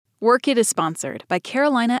Work It is sponsored by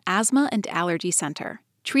Carolina Asthma and Allergy Center,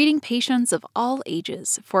 treating patients of all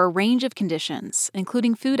ages for a range of conditions,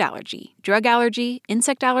 including food allergy, drug allergy,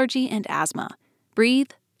 insect allergy, and asthma.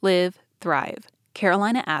 Breathe, live, thrive.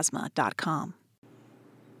 CarolinaAsthma.com.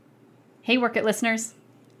 Hey, Work It listeners.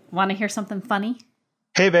 Want to hear something funny?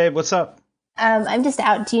 Hey, babe, what's up? I'm just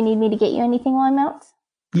out. Do you need me to get you anything while I'm out?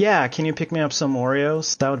 Yeah, can you pick me up some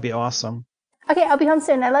Oreos? That would be awesome. Okay, I'll be home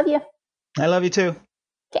soon. I love you. I love you too.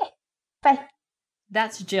 Okay, bye.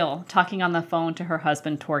 That's Jill talking on the phone to her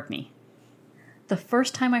husband, Torgny. The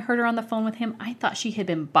first time I heard her on the phone with him, I thought she had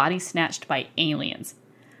been body snatched by aliens.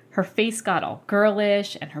 Her face got all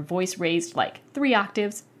girlish and her voice raised like 3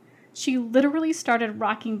 octaves. She literally started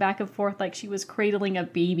rocking back and forth like she was cradling a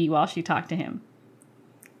baby while she talked to him.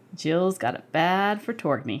 Jill's got it bad for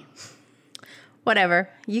Torgny. Whatever.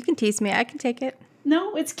 You can tease me. I can take it.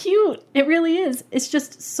 No, it's cute. It really is. It's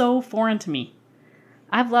just so foreign to me.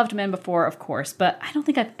 I've loved men before, of course, but I don't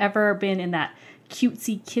think I've ever been in that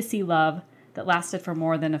cutesy, kissy love that lasted for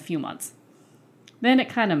more than a few months. Then it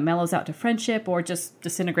kind of mellows out to friendship or just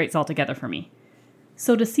disintegrates altogether for me.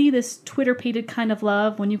 So to see this Twitter-pated kind of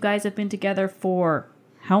love when you guys have been together for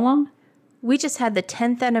how long? We just had the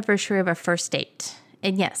 10th anniversary of our first date.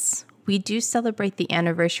 And yes, we do celebrate the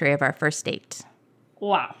anniversary of our first date.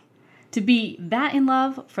 Wow. To be that in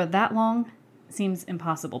love for that long seems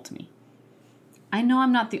impossible to me. I know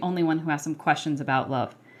I'm not the only one who has some questions about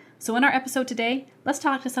love. So in our episode today, let's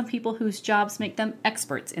talk to some people whose jobs make them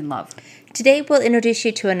experts in love. Today, we'll introduce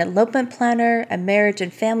you to an elopement planner, a marriage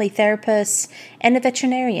and family therapist, and a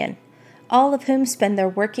veterinarian, all of whom spend their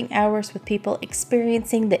working hours with people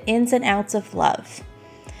experiencing the ins and outs of love.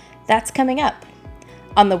 That's coming up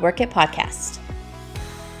on the Work It podcast.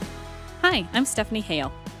 Hi, I'm Stephanie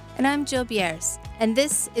Hale. And I'm Jill Bierce, and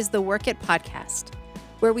this is the Work It podcast,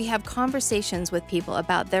 where we have conversations with people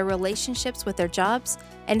about their relationships with their jobs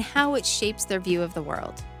and how it shapes their view of the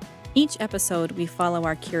world. Each episode, we follow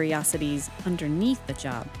our curiosities underneath the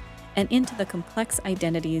job and into the complex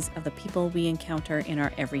identities of the people we encounter in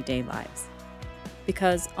our everyday lives.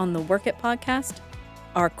 Because on the Work It podcast,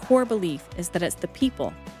 our core belief is that it's the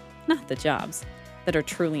people, not the jobs, that are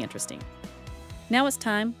truly interesting. Now it's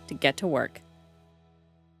time to get to work.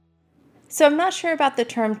 So I'm not sure about the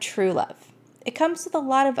term true love. It comes with a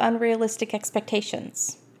lot of unrealistic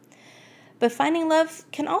expectations. But finding love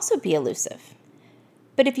can also be elusive.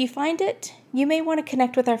 But if you find it, you may want to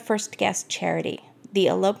connect with our first guest, Charity, the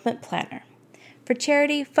elopement planner. For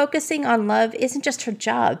Charity, focusing on love isn't just her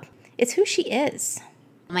job, it's who she is.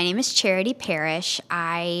 My name is Charity Parrish.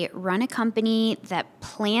 I run a company that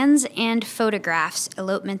plans and photographs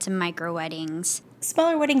elopements and micro weddings.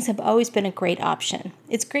 Smaller weddings have always been a great option.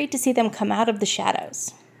 It's great to see them come out of the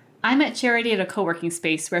shadows. I met Charity at a co-working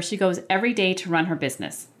space where she goes every day to run her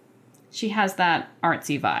business. She has that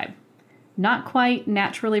artsy vibe. Not quite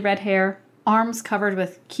naturally red hair, arms covered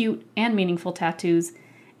with cute and meaningful tattoos,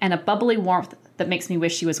 and a bubbly warmth that makes me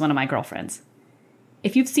wish she was one of my girlfriends.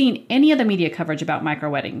 If you've seen any of the media coverage about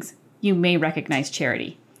micro weddings, you may recognize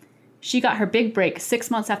Charity. She got her big break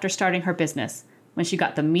 6 months after starting her business, when she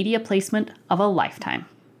got the media placement of a lifetime.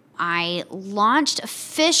 I launched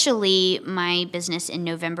officially my business in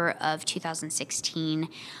November of 2016.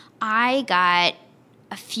 I got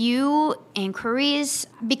a few inquiries.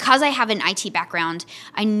 Because I have an IT background,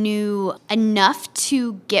 I knew enough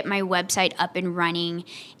to get my website up and running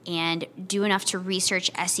and do enough to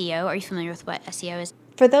research SEO. Are you familiar with what SEO is?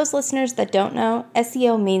 For those listeners that don't know,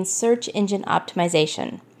 SEO means search engine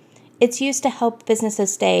optimization. It's used to help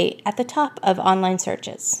businesses stay at the top of online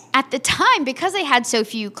searches. At the time, because I had so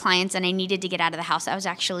few clients and I needed to get out of the house, I was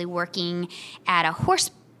actually working at a horse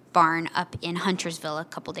barn up in Huntersville a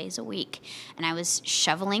couple days a week. And I was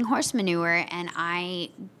shoveling horse manure, and I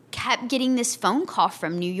kept getting this phone call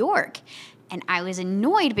from New York. And I was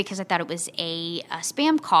annoyed because I thought it was a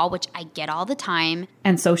spam call, which I get all the time.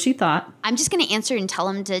 And so she thought, I'm just going to answer and tell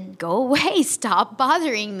him to go away, stop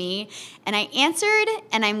bothering me. And I answered,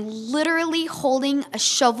 and I'm literally holding a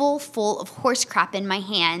shovel full of horse crap in my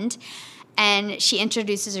hand. And she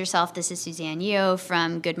introduces herself. This is Suzanne Yeo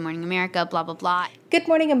from Good Morning America, blah, blah, blah. Good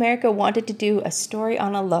Morning America wanted to do a story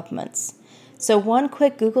on elopements. So one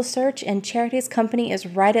quick Google search and Charity's company is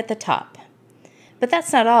right at the top. But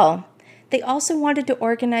that's not all. They also wanted to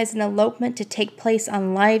organize an elopement to take place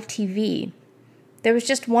on live TV. There was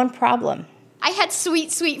just one problem. I had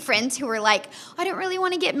sweet, sweet friends who were like, I don't really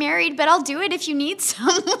want to get married, but I'll do it if you need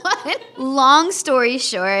someone. Long story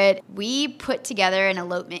short, we put together an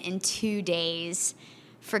elopement in 2 days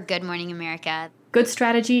for Good Morning America. good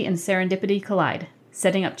strategy and serendipity collide,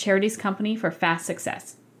 setting up Charity's company for fast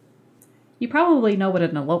success. You probably know what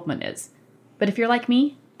an elopement is, but if you're like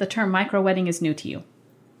me, the term micro-wedding is new to you.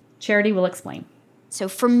 Charity will explain. So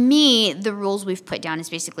for me, the rules we've put down is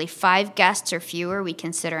basically 5 guests or fewer we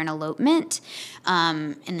consider an elopement,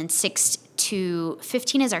 and then 6 to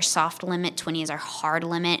 15 is our soft limit, 20 is our hard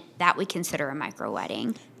limit. That we consider a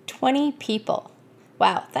micro-wedding. 20 people.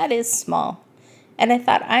 Wow, that is small. And I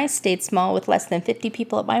thought I stayed small with less than 50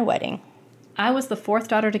 people at my wedding. I was the 4th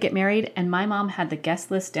daughter to get married, and my mom had the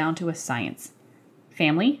guest list down to a science.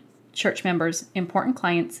 Family, church members, important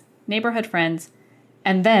clients, neighborhood friends,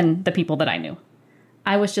 and then the people that I knew.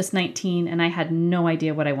 I was just 19, and I had no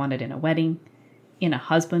idea what I wanted in a wedding, in a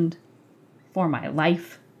husband, for my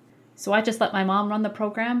life. So I just let my mom run the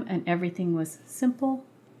program, and everything was simple,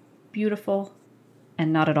 beautiful,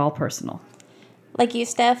 and not at all personal. Like you,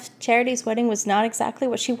 Steph, Charity's wedding was not exactly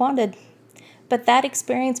what she wanted. But that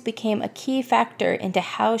experience became a key factor into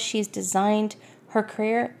how she's designed her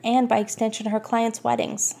career and, by extension, her clients'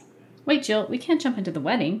 weddings. Wait, Jill, we can't jump into the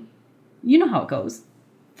wedding. You know how it goes.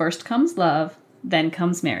 First comes love, then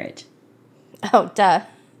comes marriage. Oh, duh.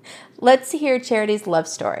 Let's hear Charity's love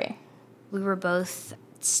story. We were both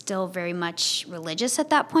still very much religious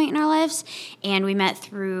at that point in our lives, and we met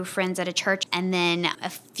through friends at a church, and then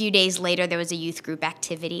a few days later there was a youth group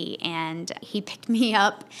activity, and he picked me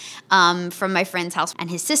up from my friend's house,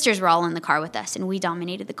 and his sisters were all in the car with us, and we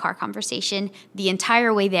dominated the car conversation the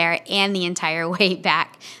entire way there and the entire way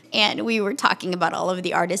back, and we were talking about all of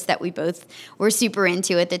the artists that we both were super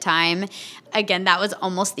into at the time. Again, that was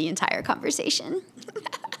almost the entire conversation.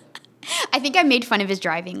 I think I made fun of his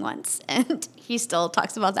driving once, and he still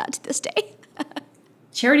talks about that to this day.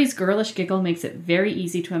 Charity's girlish giggle makes it very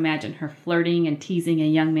easy to imagine her flirting and teasing a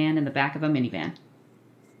young man in the back of a minivan.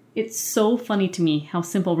 It's so funny to me how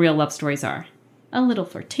simple real love stories are. A little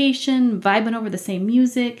flirtation, vibing over the same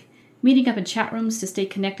music, meeting up in chat rooms to stay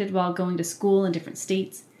connected while going to school in different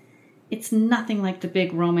states. It's nothing like the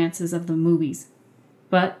big romances of the movies.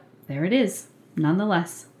 But there it is,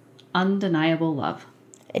 nonetheless. Undeniable love.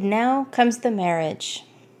 And now comes the marriage.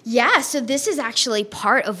 Yeah, so this is actually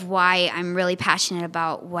part of why I'm really passionate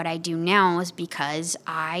about what I do now, is because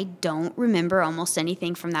I don't remember almost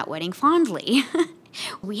anything from that wedding fondly.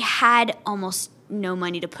 We had almost no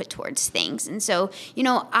money to put towards things. And so,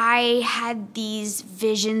 I had these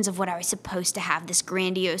visions of what I was supposed to have, this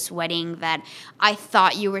grandiose wedding that I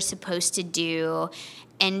thought you were supposed to do.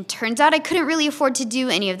 And turns out I couldn't really afford to do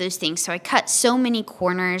any of those things. So I cut so many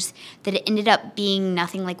corners that it ended up being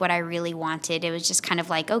nothing like what I really wanted. It was just kind of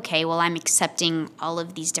like, okay, well, I'm accepting all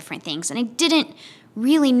of these different things. And I didn't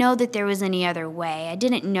really know that there was any other way. I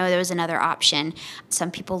didn't know there was another option.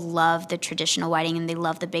 Some people love the traditional wedding and they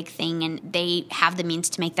love the big thing and they have the means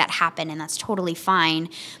to make that happen, and that's totally fine.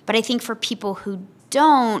 But I think for people who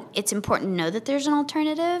don't, it's important to know that there's an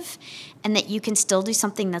alternative and that you can still do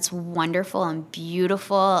something that's wonderful and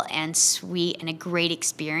beautiful and sweet and a great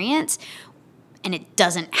experience, and it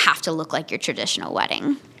doesn't have to look like your traditional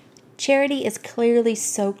wedding. Charity is clearly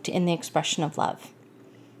soaked in the expression of love.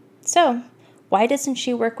 So, why doesn't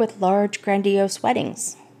she work with large, grandiose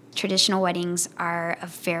weddings? Traditional weddings are a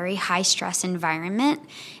very high-stress environment,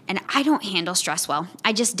 and I don't handle stress well.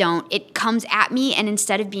 I just don't. It comes at me, and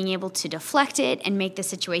instead of being able to deflect it and make the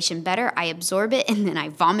situation better, I absorb it, and then I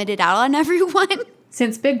vomit it out on everyone.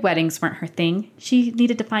 Since big weddings weren't her thing, she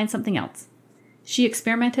needed to find something else. She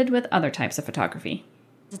experimented with other types of photography.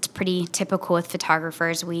 It's pretty typical with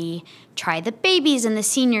photographers. We try the babies and the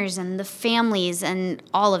seniors and the families and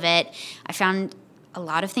all of it. I found a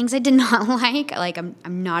lot of things I did not like. I'm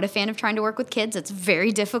not a fan of trying to work with kids. It's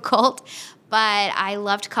very difficult. But I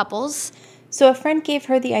loved couples. So a friend gave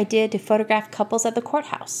her the idea to photograph couples at the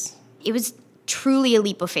courthouse. It was truly a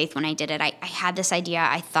leap of faith when I did it. I had this idea.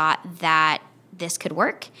 I thought that this could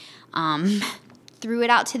work. Threw it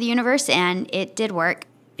out to the universe, and it did work.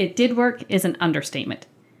 It did work is an understatement.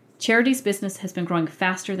 Charity's business has been growing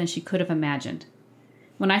faster than she could have imagined.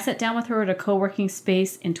 When I sat down with her at a co-working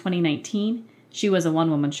space in 2019, she was a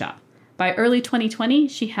one-woman shop. By early 2020,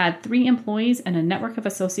 she had 3 employees and a network of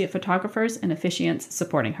associate photographers and officiants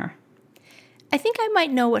supporting her. I think I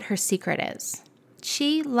might know what her secret is.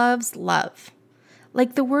 She loves love.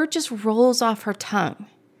 Like the word just rolls off her tongue.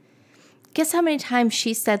 Guess how many times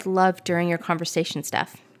she said love during your conversation,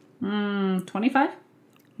 Steph? 25?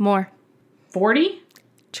 More. 40?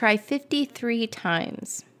 Try 53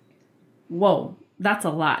 times. Whoa, that's a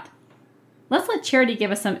lot. Let's let Charity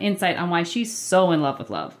give us some insight on why she's so in love with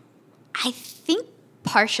love. I think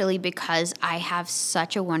partially because I have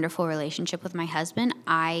such a wonderful relationship with my husband.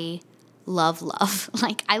 I love love.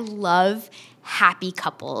 I love happy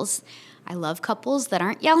couples. I love couples that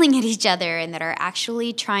aren't yelling at each other and that are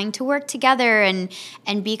actually trying to work together and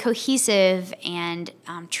be cohesive and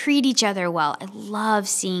treat each other well. I love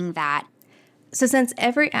seeing that. So since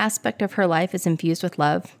every aspect of her life is infused with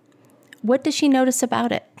love, what does she notice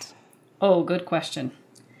about it? Oh, good question.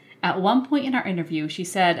 At one point in our interview, she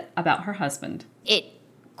said about her husband, It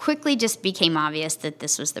quickly just became obvious that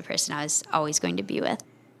this was the person I was always going to be with.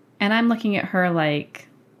 and I'm looking at her like,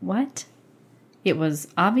 what? It was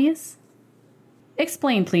obvious?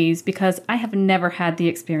 Explain, please, because I have never had the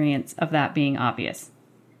experience of that being obvious.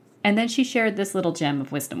 And then she shared this little gem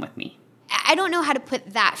of wisdom with me. I don't know how to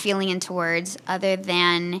put that feeling into words other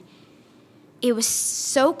than it was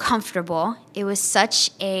so comfortable. It was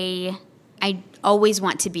such a, I always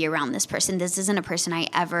want to be around this person. This isn't a person I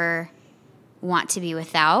ever want to be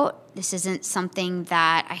without. This isn't something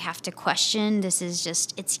that I have to question. This is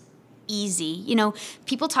just, it's easy. You know,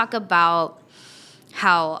 people talk about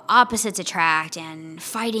how opposites attract and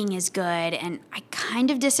fighting is good, and I kind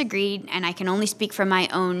of disagreed, and I can only speak from my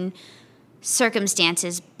own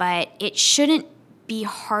circumstances, but it shouldn't be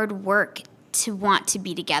hard work to want to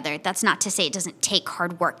be together. That's not to say it doesn't take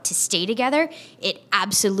hard work to stay together. It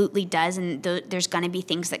absolutely does, and there's going to be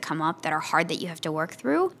things that come up that are hard that you have to work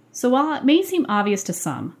through. So while it may seem obvious to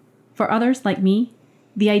some, for others like me,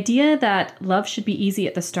 the idea that love should be easy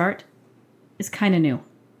at the start is kind of new.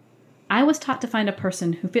 I was taught to find a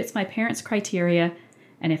person who fits my parents' criteria,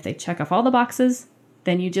 and if they check off all the boxes,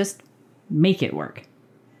 then you just make it work.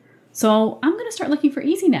 So I'm going to start looking for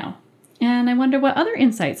easy now, and I wonder what other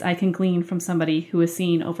insights I can glean from somebody who has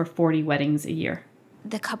seen over 40 weddings a year.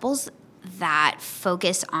 The couples that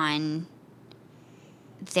focus on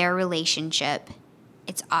their relationship,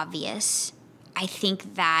 it's obvious. I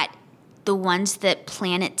think that the ones that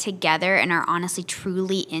plan it together and are honestly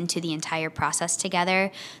truly into the entire process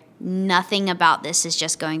together, nothing about this is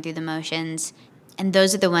just going through the motions. And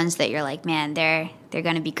those are the ones that you're like, man, they're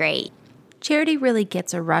going to be great. Charity really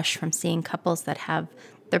gets a rush from seeing couples that have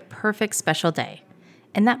their perfect special day,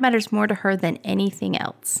 and that matters more to her than anything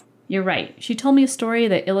else. You're right. She told me a story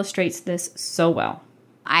that illustrates this so well.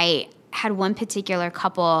 I had one particular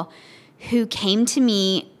couple who came to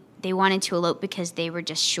me. They wanted to elope because they were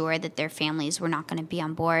just sure that their families were not going to be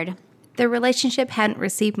on board. Their relationship hadn't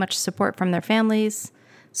received much support from their families,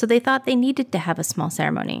 so they thought they needed to have a small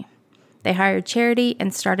ceremony. They hired Charity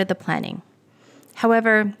and started the planning.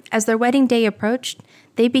 However, as their wedding day approached,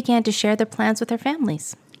 they began to share their plans with their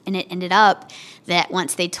families. And it ended up that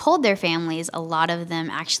once they told their families, a lot of them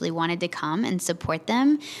actually wanted to come and support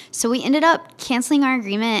them. So we ended up canceling our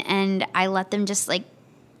agreement, and I let them just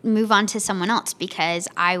move on to someone else because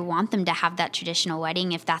I want them to have that traditional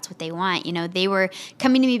wedding if that's what they want. You know, they were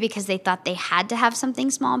coming to me because they thought they had to have something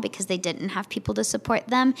small because they didn't have people to support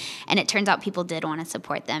them. And it turns out people did want to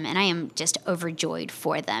support them, and I am just overjoyed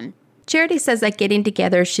for them. Charity says that getting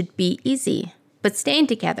together should be easy, but staying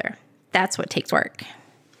together, that's what takes work.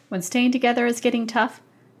 When staying together is getting tough,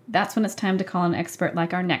 that's when it's time to call an expert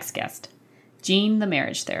like our next guest, Jean, the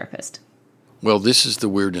marriage therapist. Well, this is the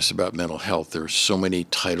weirdness about mental health. There are so many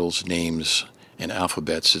titles, names, and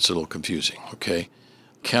alphabets, it's a little confusing, okay?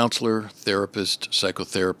 Counselor, therapist,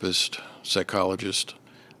 psychotherapist, psychologist.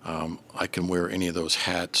 I can wear any of those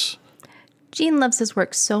hats. Jean loves his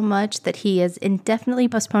work so much that he has indefinitely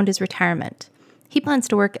postponed his retirement. He plans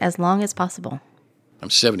to work as long as possible. I'm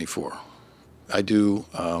 74. I do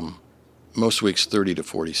most weeks 30 to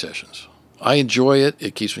 40 sessions. I enjoy it.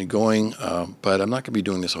 It keeps me going, but I'm not going to be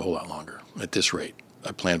doing this a whole lot longer at this rate.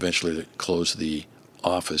 I plan eventually to close the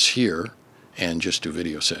office here and just do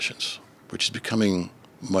video sessions, which is becoming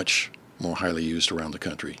much more highly used around the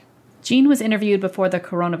country. Jean was interviewed before the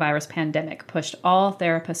coronavirus pandemic pushed all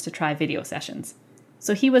therapists to try video sessions,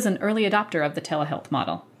 so he was an early adopter of the telehealth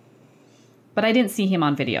model. But I didn't see him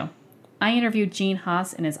on video. I interviewed Gene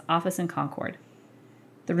Haas in his office in Concord.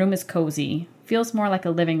 The room is cozy, feels more like a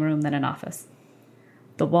living room than an office.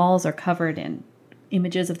 The walls are covered in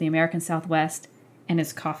images of the American Southwest, and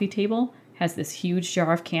his coffee table has this huge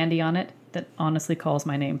jar of candy on it that honestly calls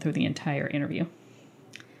my name through the entire interview.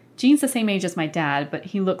 Gene's the same age as my dad, but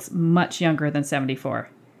he looks much younger than 74.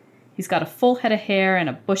 He's got a full head of hair and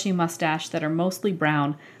a bushy mustache that are mostly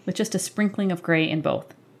brown, with just a sprinkling of gray in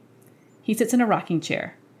both. He sits in a rocking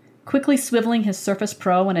chair, quickly swiveling his Surface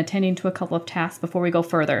Pro and attending to a couple of tasks before we go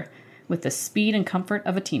further, with the speed and comfort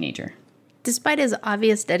of a teenager. Despite his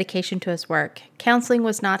obvious dedication to his work, counseling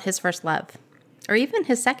was not his first love, or even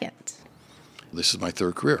his second. This is my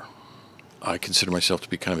third career. I consider myself to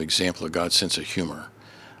be kind of an example of God's sense of humor,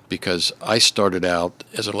 because I started out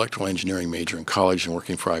as an electrical engineering major in college and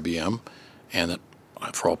working for IBM, and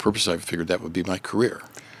for all purposes I figured that would be my career.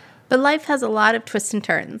 But life has a lot of twists and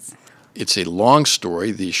turns. It's a long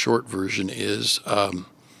story. The short version is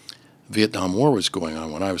Vietnam War was going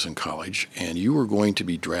on when I was in college, and you were going to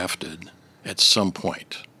be drafted at some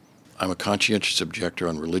point. I'm a conscientious objector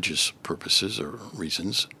on religious purposes or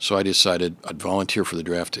reasons, so I decided I'd volunteer for the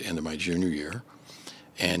draft to end of my junior year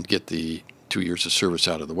and get the 2 years of service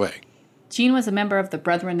out of the way. Gene was a member of the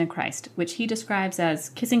Brethren in Christ, which he describes as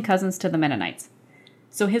kissing cousins to the Mennonites.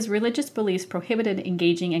 So his religious beliefs prohibited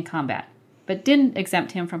engaging in combat, but didn't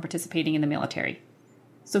exempt him from participating in the military.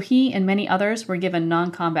 So he and many others were given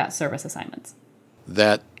non-combat service assignments.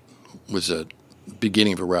 That was a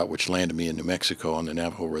beginning of a route which landed me in New Mexico on the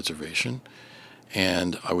Navajo Reservation,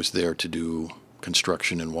 and I was there to do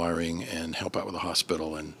construction and wiring and help out with the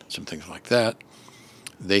hospital and some things like that.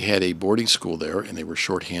 They had a boarding school there, and they were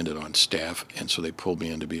shorthanded on staff, and so they pulled me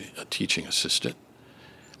in to be a teaching assistant.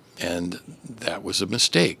 And that was a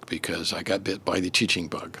mistake because I got bit by the teaching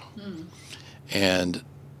bug. And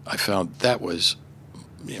I found that was,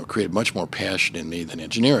 created much more passion in me than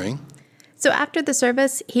engineering. So after the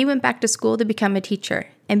service, he went back to school to become a teacher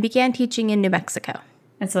and began teaching in New Mexico.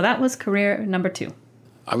 And so that was career number 2.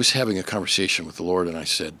 I was having a conversation with the Lord, and I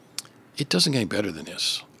said, it doesn't get any better than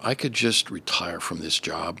this. I could just retire from this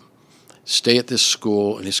job, stay at this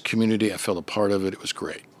school, in this community. I felt a part of it. It was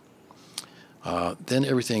great. Then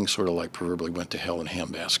everything sort of like proverbially went to hell in a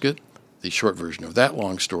handbasket. The short version of that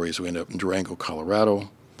long story is we ended up in Durango,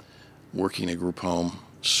 Colorado, working in a group home.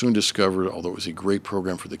 Soon discovered, although it was a great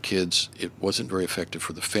program for the kids, it wasn't very effective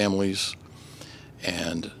for the families,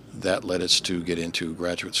 and that led us to get into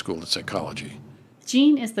graduate school in psychology.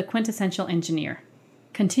 Gene is the quintessential engineer,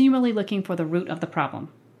 continually looking for the root of the problem.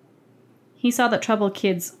 He saw that troubled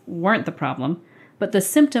kids weren't the problem, but the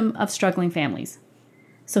symptom of struggling families.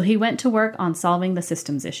 So he went to work on solving the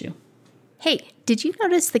systems issue. Hey, did you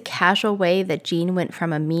notice the casual way that Gene went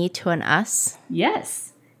from a me to an us?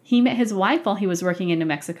 Yes. He met his wife while he was working in New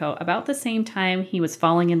Mexico about the same time he was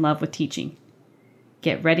falling in love with teaching.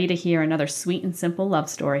 Get ready to hear another sweet and simple love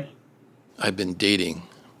story. I've been dating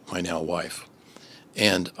my now wife,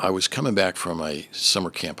 and I was coming back from a summer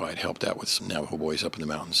camp. I had helped out with some Navajo boys up in the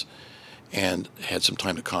mountains and had some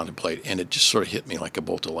time to contemplate, and it just sort of hit me like a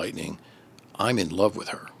bolt of lightning. I'm in love with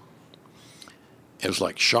her. It was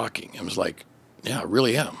like shocking. It was like, yeah, I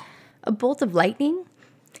really am. A bolt of lightning?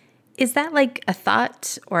 Is that like a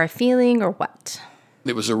thought or a feeling or what?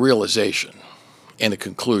 It was a realization and a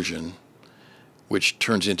conclusion, which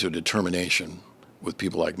turns into a determination with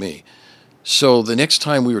people like me. So the next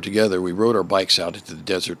time we were together, we rode our bikes out into the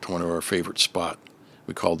desert to one of our favorite spot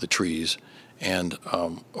we called the Trees, and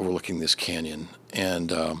overlooking this canyon.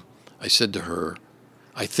 And I said to her,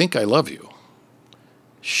 I think I love you.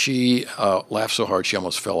 She laughed so hard she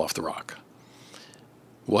almost fell off the rock.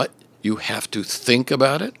 What? You have to think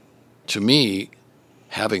about it? To me,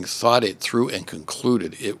 having thought it through and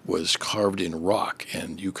concluded, it was carved in rock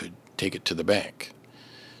and you could take it to the bank.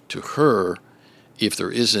 To her, if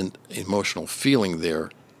there isn't emotional feeling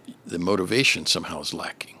there, the motivation somehow is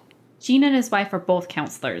lacking. Gene and his wife are both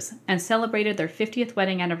counselors and celebrated their 50th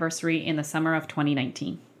wedding anniversary in the summer of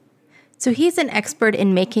 2019. So he's an expert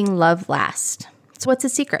in making love last. So what's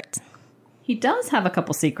his secret? He does have a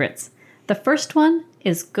couple secrets. The first one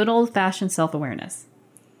is good old-fashioned self-awareness.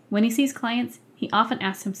 When he sees clients, he often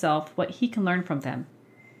asks himself what he can learn from them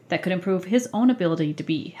that could improve his own ability to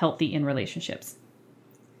be healthy in relationships.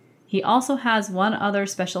 He also has one other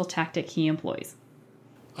special tactic he employs.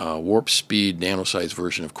 Warp speed, nano-sized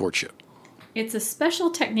version of courtship. It's a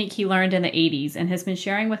special technique he learned in the 80s and has been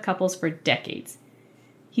sharing with couples for decades.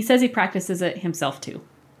 He says he practices it himself too.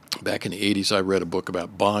 Back in the 80s, I read a book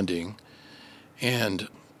about bonding, and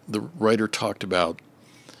the writer talked about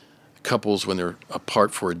couples when they're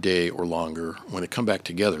apart for a day or longer, when they come back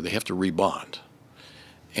together, they have to rebond.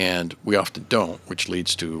 And we often don't, which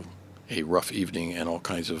leads to a rough evening and all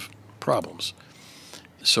kinds of problems.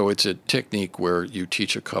 So it's a technique where you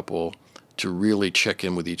teach a couple to really check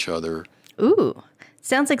in with each other. Ooh,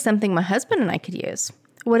 sounds like something my husband and I could use.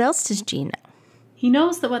 What else does Gene know? He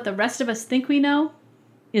knows that what the rest of us think we know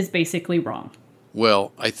is basically wrong.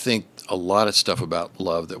 Well, I think a lot of stuff about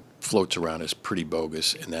love that floats around is pretty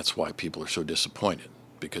bogus, and that's why people are so disappointed,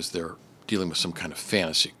 because they're dealing with some kind of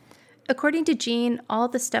fantasy. According to Gene, all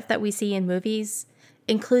the stuff that we see in movies,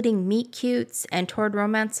 including meet cutes and toward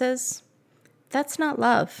romances, that's not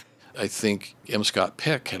love. I think M. Scott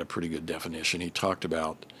Peck had a pretty good definition. He talked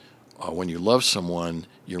about when you love someone,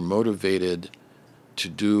 you're motivated to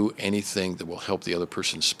do anything that will help the other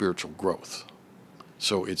person's spiritual growth.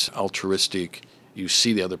 So it's altruistic. You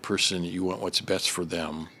see the other person, you want what's best for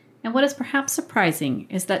them. And what is perhaps surprising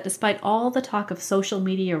is that despite all the talk of social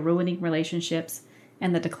media ruining relationships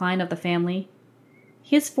and the decline of the family,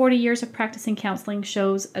 his 40 years of practicing counseling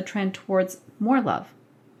shows a trend towards more love,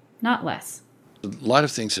 not less. A lot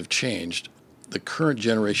of things have changed. The current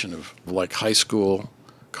generation of like high school,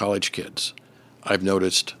 college kids, I've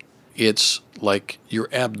noticed it's like you're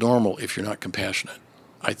abnormal if you're not compassionate.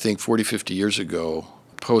 I think 40, 50 years ago,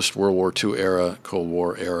 post-World War II era, Cold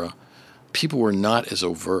War era, people were not as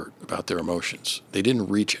overt about their emotions. They didn't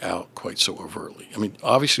reach out quite so overtly. I mean,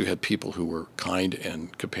 obviously you had people who were kind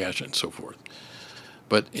and compassionate and so forth.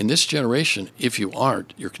 But in this generation, if you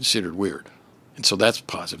aren't, you're considered weird. And so that's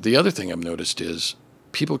positive. The other thing I've noticed is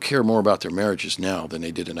people care more about their marriages now than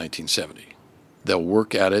they did in 1970. They'll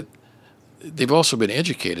work at it. They've also been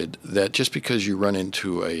educated that just because you run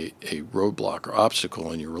into a roadblock or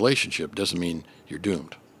obstacle in your relationship doesn't mean you're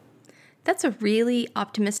doomed. That's a really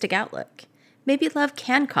optimistic outlook. Maybe love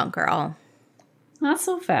can conquer all. Not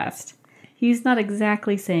so fast. He's not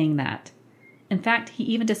exactly saying that. In fact, he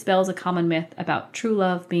even dispels a common myth about true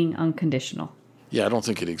love being unconditional. Yeah, I don't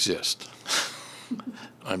think it exists.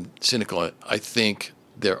 I'm cynical. I think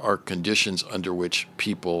there are conditions under which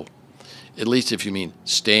people, at least if you mean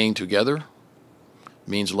staying together,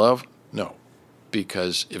 means love? No.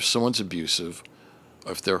 Because if someone's abusive,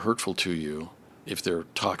 if they're hurtful to you, if they're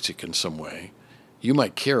toxic in some way, you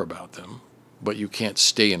might care about them, but you can't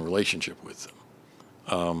stay in relationship with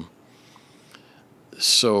them.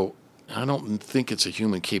 So I don't think it's a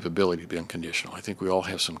human capability to be unconditional. I think we all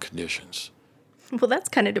have some conditions. Well, that's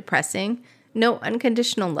kind of depressing. No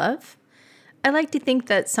unconditional love? I like to think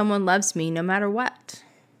that someone loves me no matter what.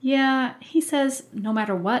 Yeah, he says no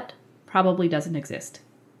matter what probably doesn't exist.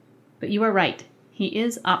 But you are right. He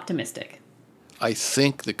is optimistic. I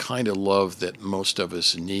think the kind of love that most of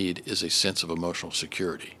us need is a sense of emotional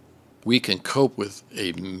security. We can cope with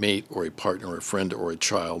a mate or a partner or a friend or a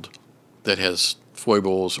child that has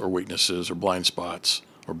foibles or weaknesses or blind spots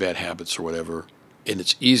or bad habits or whatever, and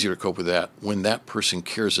it's easier to cope with that when that person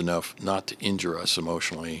cares enough not to injure us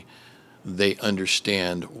emotionally. They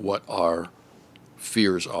understand what our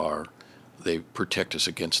fears are. They protect us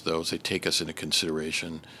against those. They take us into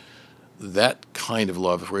consideration. That kind of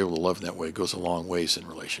love, if we're able to love in that way, goes a long ways in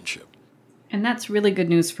relationship. And that's really good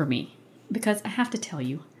news for me, because I have to tell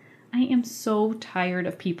you, I am so tired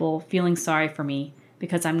of people feeling sorry for me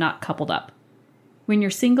because I'm not coupled up. When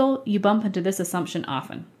you're single, you bump into this assumption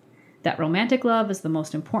often, that romantic love is the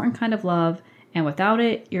most important kind of love, and without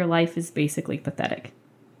it, your life is basically pathetic.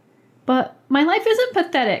 But my life isn't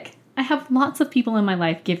pathetic. I have lots of people in my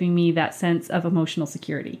life giving me that sense of emotional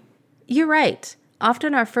security. You're right.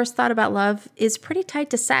 Often our first thought about love is pretty tied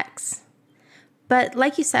to sex. But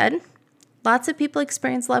like you said, lots of people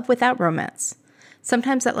experience love without romance.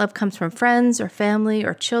 Sometimes that love comes from friends or family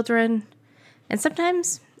or children. And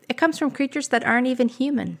sometimes it comes from creatures that aren't even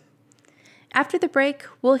human. After the break,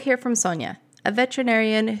 we'll hear from Sonia, a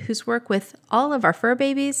veterinarian whose work with all of our fur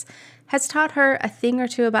babies has taught her a thing or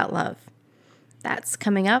two about love. That's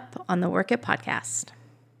coming up on the Work It podcast.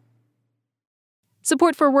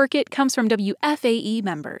 Support for Work It comes from WFAE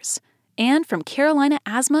members and from Carolina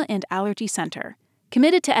Asthma and Allergy Center,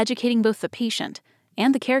 committed to educating both the patient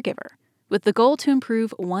and the caregiver with the goal to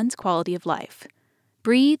improve one's quality of life.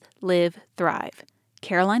 Breathe, live, thrive.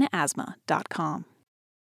 CarolinaAsthma.com.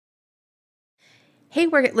 Hey,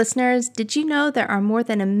 Work It listeners, did you know there are more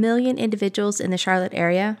than 1 million individuals in the Charlotte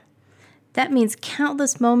area? That means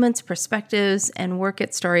countless moments, perspectives, and Work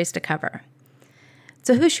It stories to cover.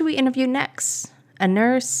 So who should we interview next? A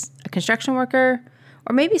nurse, a construction worker,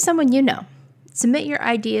 or maybe someone you know? Submit your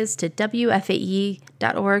ideas to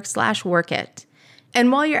wfae.org/workit.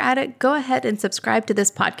 And while you're at it, go ahead and subscribe to this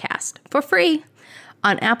podcast for free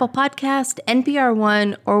on Apple Podcast, NPR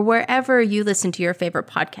One, or wherever you listen to your favorite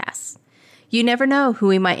podcasts. You never know who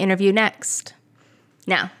we might interview next.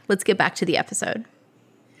 Now, let's get back to the episode.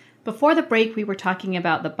 Before the break, we were talking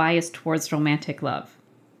about the bias towards romantic love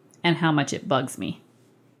and how much it bugs me.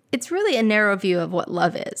 It's really a narrow view of what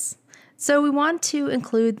love is. So we want to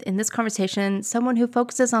include in this conversation someone who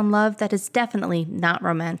focuses on love that is definitely not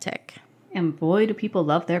romantic. And boy, do people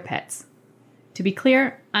love their pets. To be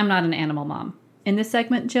clear, I'm not an animal mom. In this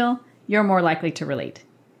segment, Jill, you're more likely to relate.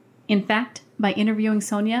 In fact, by interviewing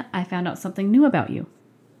Sonia, I found out something new about you.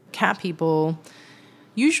 Cat people,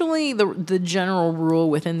 usually the general rule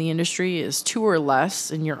within the industry is 2 or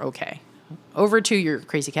less and you're okay. Over 2, you're a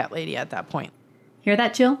crazy cat lady at that point. Hear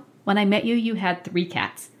that, Jill? When I met you, you had 3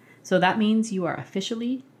 cats. So that means you are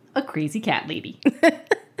officially a crazy cat lady.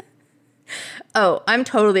 Oh, I'm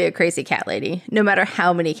totally a crazy cat lady, no matter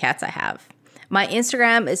how many cats I have. My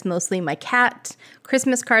Instagram is mostly my cat.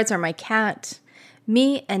 Christmas cards are my cat.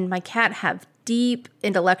 Me and my cat have deep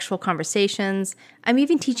intellectual conversations. I'm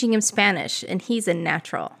even teaching him Spanish, and he's a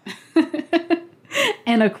natural.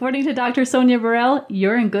 And according to Dr. Sonia Burrell,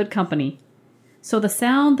 you're in good company. So the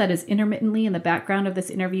sound that is intermittently in the background of this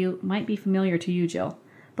interview might be familiar to you, Jill.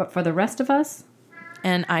 But for the rest of us...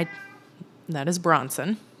 And that is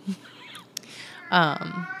Bronson.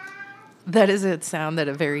 That is a sound that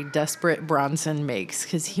a very desperate Bronson makes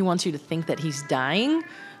because he wants you to think that he's dying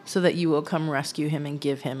so that you will come rescue him and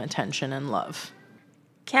give him attention and love.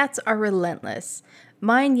 Cats are relentless.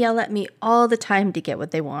 Mine yell at me all the time to get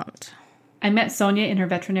what they want. I met Sonia in her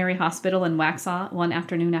veterinary hospital in Waxhaw one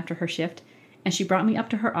afternoon after her shift, and she brought me up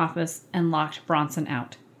to her office and locked Bronson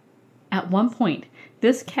out. At one point,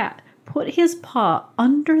 this cat put his paw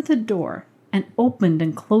under the door and opened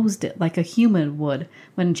and closed it like a human would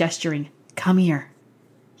when gesturing, "Come here."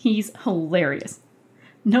 He's hilarious.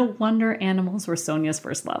 No wonder animals were Sonia's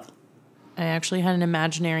first love. I actually had an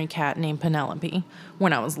imaginary cat named Penelope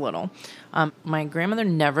when I was little. My grandmother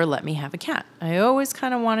never let me have a cat. I always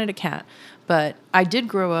kind of wanted a cat, but I did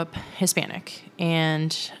grow up Hispanic,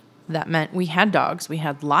 and that meant we had dogs. We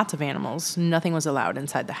had lots of animals. Nothing was allowed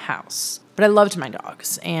inside the house. But I loved my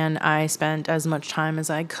dogs, and I spent as much time as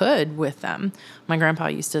I could with them. My grandpa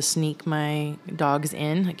used to sneak my dogs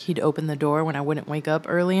in. Like, he'd open the door when I wouldn't wake up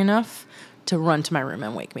early enough to run to my room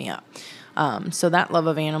and wake me up. So that love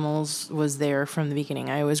of animals was there from the beginning.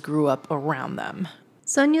 I always grew up around them.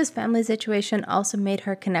 Sonia's family situation also made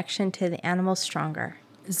her connection to the animals stronger.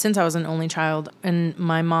 Since I was an only child and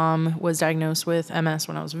my mom was diagnosed with MS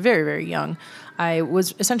when I was very, very young, I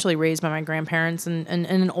was essentially raised by my grandparents and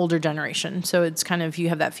an older generation. So it's kind of, you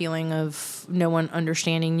have that feeling of no one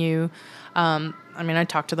understanding you. I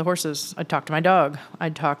talked to the horses. I'd talk to my dog.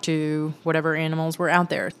 I'd talk to whatever animals were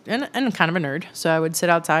out there. And I'm kind of a nerd, so I would sit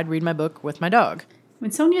outside, read my book with my dog.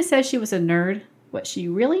 When Sonia says she was a nerd, what she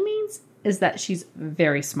really means is that she's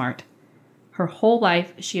very smart. Her whole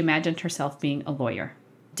life, she imagined herself being a lawyer.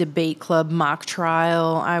 Debate club mock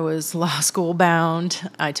trial. I was law school bound.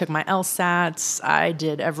 I took my LSATs. I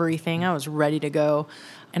did everything. I was ready to go.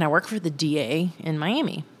 And I worked for the DA in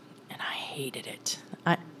Miami. And I hated it.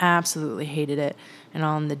 I absolutely hated it. And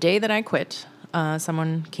on the day that I quit,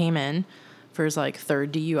 someone came in for his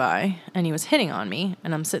third DUI, and he was hitting on me.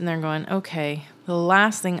 And I'm sitting there going, okay, the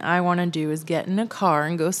last thing I want to do is get in a car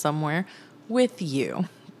and go somewhere with you.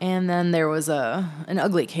 And then there was an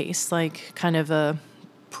ugly case, kind of a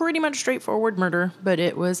pretty much straightforward murder, but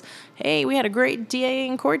it was, hey, we had a great DA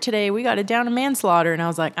in court today. We got it down to manslaughter. And I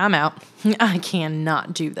was like, I'm out. I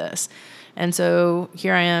cannot do this. And so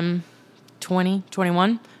here I am, 20,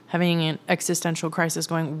 21, having an existential crisis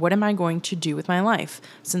going, what am I going to do with my life?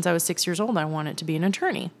 Since I was 6 years old, I wanted to be an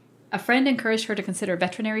attorney. A friend encouraged her to consider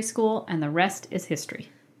veterinary school, and the rest is history.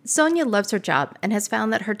 Sonia loves her job and has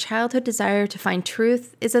found that her childhood desire to find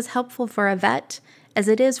truth is as helpful for a vet as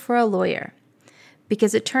it is for a lawyer.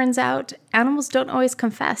 Because it turns out animals don't always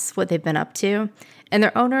confess what they've been up to, and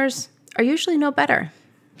their owners are usually no better.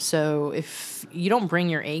 So if you don't bring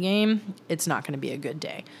your A game, it's not going to be a good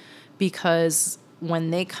day. Because when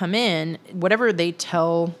they come in, whatever they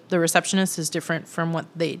tell the receptionist is different from what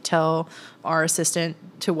they tell our assistant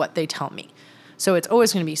to what they tell me. So it's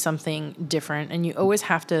always going to be something different, and you always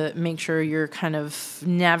have to make sure you're kind of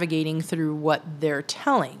navigating through what they're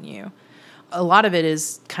telling you. A lot of it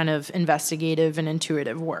is kind of investigative and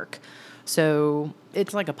intuitive work. So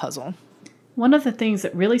it's like a puzzle. One of the things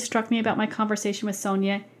that really struck me about my conversation with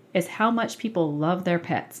Sonia is how much people love their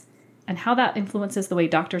pets and how that influences the way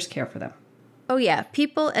doctors care for them. Oh yeah,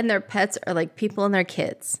 people and their pets are like people and their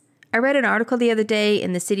kids. I read an article the other day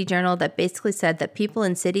in the City Journal that basically said that people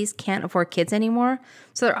in cities can't afford kids anymore,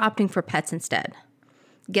 so they're opting for pets instead.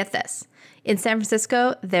 Get this. In San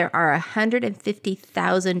Francisco, there are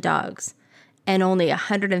 150,000 dogs and only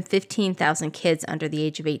 115,000 kids under the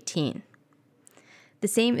age of 18. The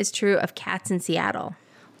same is true of cats in Seattle.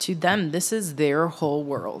 To them, this is their whole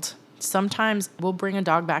world. Sometimes we'll bring a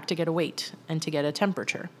dog back to get a weight and to get a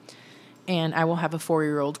temperature. And I will have a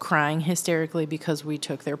 4-year-old crying hysterically because we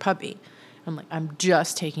took their puppy. I'm like, I'm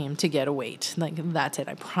just taking him to get a weight. That's it.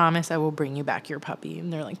 I promise I will bring you back your puppy.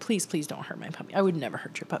 And they're like, please, please don't hurt my puppy. I would never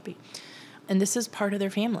hurt your puppy. And this is part of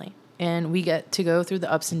their family. And we get to go through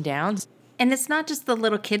the ups and downs. And it's not just the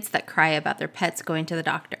little kids that cry about their pets going to the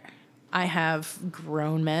doctor. I have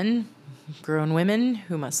grown men, grown women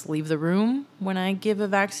who must leave the room when I give a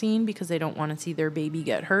vaccine because they don't want to see their baby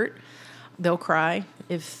get hurt. They'll cry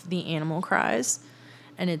if the animal cries.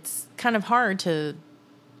 And it's kind of hard to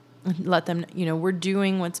let them, we're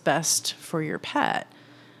doing what's best for your pet.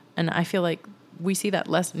 And I feel like we see that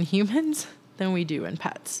less in humans than we do in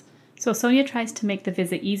pets. So Sonia tries to make the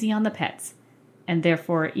visit easy on the pets, and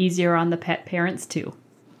therefore easier on the pet parents too.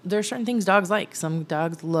 There are certain things dogs like. Some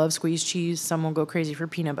dogs love squeezed cheese. Some will go crazy for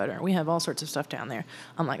peanut butter. We have all sorts of stuff down there.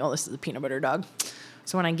 I'm like, oh, this is a peanut butter dog.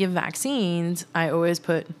 So when I give vaccines, I always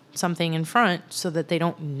put something in front so that they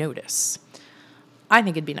don't notice. I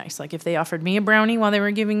think it'd be nice. Like if they offered me a brownie while they were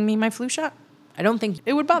giving me my flu shot, I don't think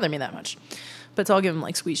it would bother me that much. But so I'll give them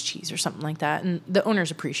like squeezed cheese or something like that. And the owners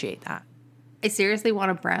appreciate that. I seriously want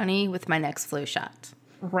a brownie with my next flu shot.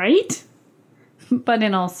 Right? But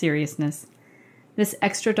in all seriousness, this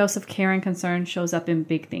extra dose of care and concern shows up in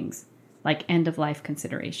big things, like end-of-life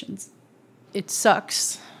considerations. It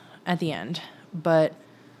sucks at the end, but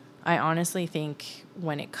I honestly think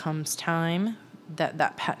when it comes time that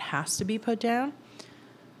that pet has to be put down,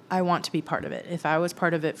 I want to be part of it. If I was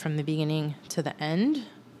part of it from the beginning to the end,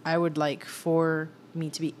 I would like for me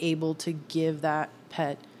to be able to give that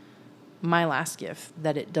pet my last gift,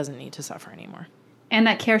 that it doesn't need to suffer anymore. And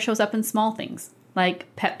that care shows up in small things,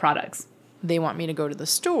 like pet products. They want me to go to the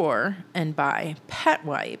store and buy pet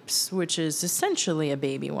wipes, which is essentially a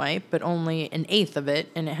baby wipe, but only an eighth of it,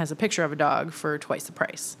 and it has a picture of a dog for twice the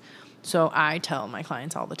price. So I tell my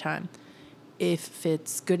clients all the time, if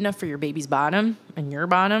it's good enough for your baby's bottom and your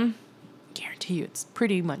bottom, guarantee you it's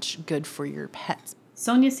pretty much good for your pets.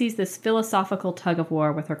 Sonia sees this philosophical tug of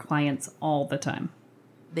war with her clients all the time.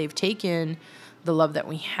 They've taken the love that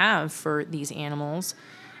we have for these animals,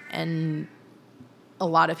 and a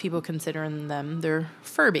lot of people considering them their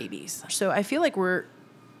fur babies. So I feel like we're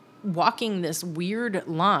walking this weird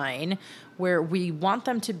line where we want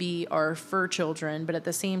them to be our fur children, but at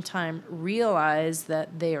the same time realize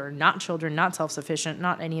that they are not children, not self-sufficient,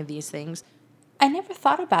 not any of these things. I never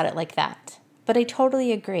thought about it like that, but I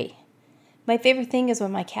totally agree. My favorite thing is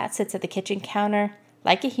when my cat sits at the kitchen counter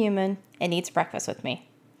like a human and eats breakfast with me.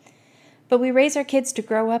 But we raise our kids to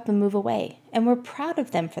grow up and move away, and we're proud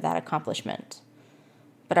of them for that accomplishment.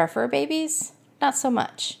 But our fur babies, not so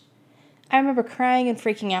much. I remember crying and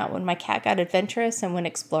freaking out when my cat got adventurous and went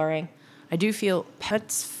exploring. I do feel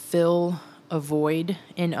pets fill a void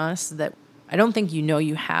in us that I don't think you know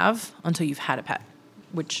you have until you've had a pet,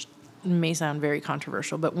 which may sound very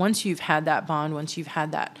controversial. But once you've had that bond, once you've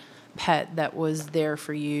had that pet that was there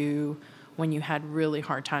for you when you had really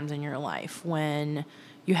hard times in your life, when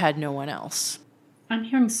you had no one else. I'm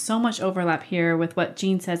hearing so much overlap here with what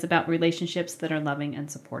Jean says about relationships that are loving and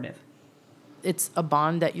supportive. It's a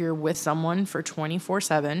bond that you're with someone for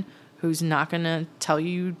 24/7 who's not going to tell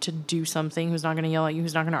you to do something, who's not going to yell at you,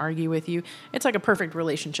 who's not going to argue with you. It's like a perfect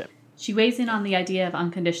relationship. She weighs in on the idea of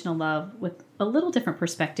unconditional love with a little different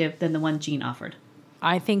perspective than the one Jean offered.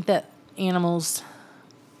 I think that animals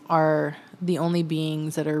are the only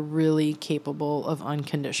beings that are really capable of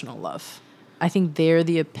unconditional love. I think they're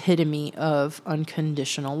the epitome of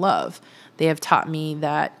unconditional love. They have taught me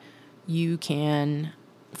that you can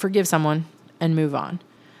forgive someone and move on,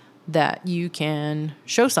 that you can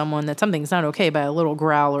show someone that something's not okay by a little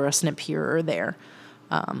growl or a snip here or there.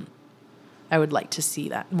 I would like to see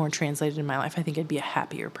that more translated in my life. I think I'd be a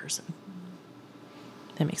happier person.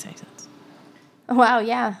 If that makes any sense. Wow,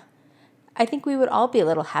 yeah. I think we would all be a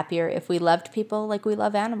little happier if we loved people like we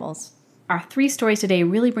love animals. Our 3 stories today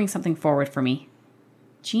really bring something forward for me.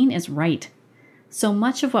 Jean is right. So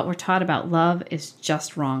much of what we're taught about love is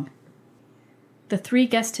just wrong. The 3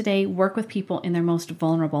 guests today work with people in their most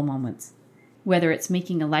vulnerable moments, whether it's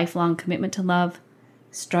making a lifelong commitment to love,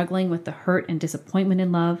 struggling with the hurt and disappointment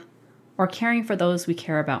in love, or caring for those we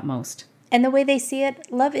care about most. And the way they see it,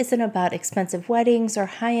 love isn't about expensive weddings or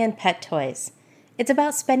high-end pet toys. It's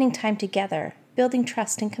about spending time together, building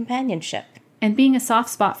trust and companionship. And being a soft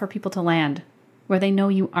spot for people to land, where they know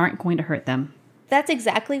you aren't going to hurt them. That's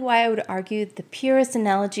exactly why I would argue the purest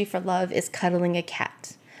analogy for love is cuddling a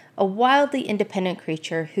cat, a wildly independent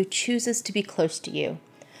creature who chooses to be close to you,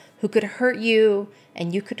 who could hurt you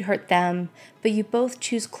and you could hurt them, but you both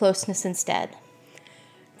choose closeness instead.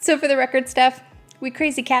 So for the record, Steph, we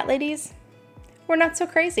crazy cat ladies, we're not so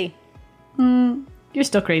crazy. You're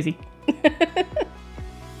still crazy.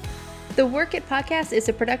 The Work It podcast is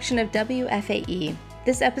a production of WFAE.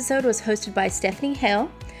 This episode was hosted by Stephanie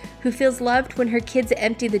Hale, who feels loved when her kids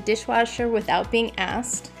empty the dishwasher without being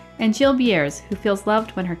asked. And Jill Biers, who feels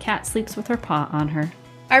loved when her cat sleeps with her paw on her.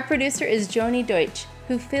 Our producer is Joni Deutsch,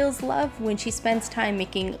 who feels love when she spends time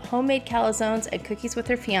making homemade calzones and cookies with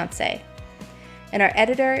her fiancé. And our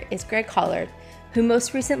editor is Greg Hollard, who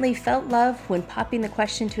most recently felt love when popping the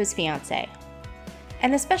question to his fiancé.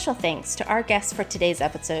 And a special thanks to our guests for today's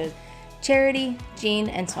episode, Charity, Jean,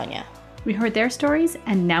 and Sonia. We heard their stories,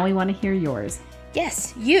 and now we want to hear yours.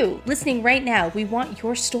 Yes, you, listening right now, we want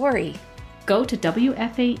your story. Go to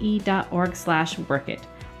wfae.org/workit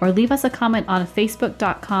or leave us a comment on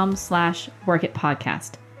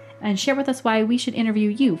facebook.com/workitpodcast and share with us why we should interview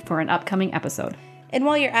you for an upcoming episode. And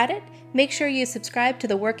while you're at it, make sure you subscribe to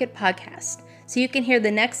the Work It podcast so you can hear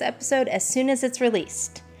the next episode as soon as it's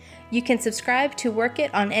released. You can subscribe to Work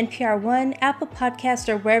It on NPR One, Apple Podcast,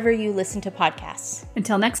 or wherever you listen to podcasts.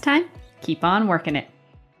 Until next time, keep on working it.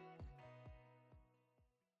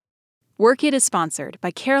 Work It is sponsored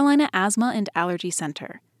by Carolina Asthma and Allergy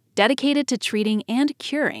Center, dedicated to treating and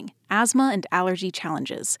curing asthma and allergy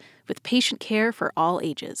challenges with patient care for all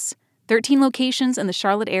ages. 13 locations in the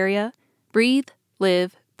Charlotte area. Breathe,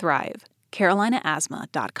 live, thrive.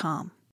 CarolinaAsthma.com.